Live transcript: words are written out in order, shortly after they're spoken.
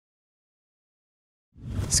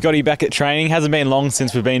Scotty, back at training. Hasn't been long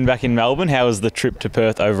since we've been back in Melbourne. How was the trip to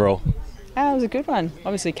Perth overall? It was a good one.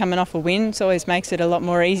 Obviously coming off a win always makes it a lot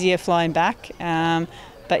more easier flying back.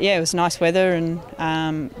 But yeah, it was nice weather and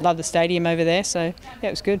loved the stadium over there, so yeah, it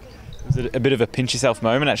was good. Was it a bit of a pinch yourself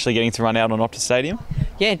moment actually getting to run out on Optus Stadium?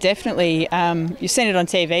 Yeah, definitely. You've seen it on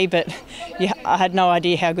TV, but I had no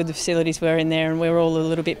idea how good the facilities were in there, and we were all a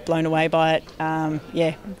little bit blown away by it.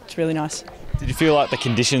 Yeah, it's really nice. Did you feel like the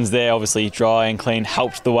conditions there, obviously dry and clean,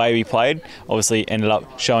 helped the way we played? Obviously ended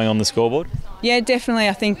up showing on the scoreboard? Yeah, definitely.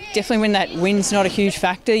 I think definitely when that wind's not a huge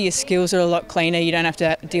factor, your skills are a lot cleaner. You don't have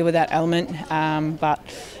to deal with that element. But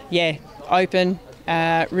yeah, open,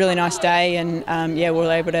 really nice day, and yeah, we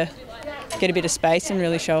were able to get a bit of space and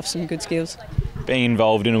really show off some good skills. Being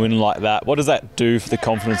involved in a win like that, what does that do for the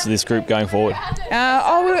confidence of this group going forward?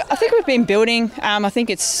 I think we've been building. I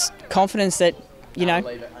think it's confidence that, you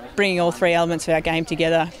know, bringing all three elements of our game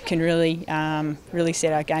together can really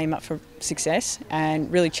set our game up for success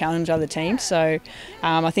and really challenge other teams. So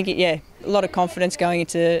I think, a lot of confidence going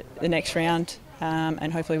into the next round,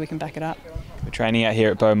 and hopefully we can back it up. We're training out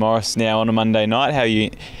here at Beaumaris now on a Monday night. How are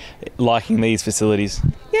you liking these facilities?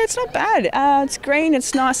 Yeah, it's not bad. It's green,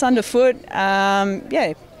 it's nice underfoot.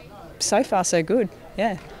 Yeah, so far so good,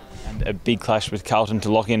 yeah. And a big clash with Carlton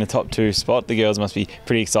to lock in a top 2 spot. The girls must be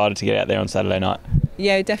pretty excited to get out there on Saturday night.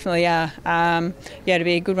 Yeah, definitely are. Yeah, it'll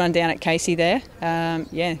be a good run down at Casey there.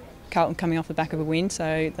 Yeah, Carlton coming off the back of a win,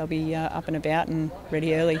 so they'll be up and about and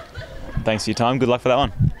ready early. Thanks for your time. Good luck for that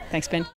one. Thanks, Ben.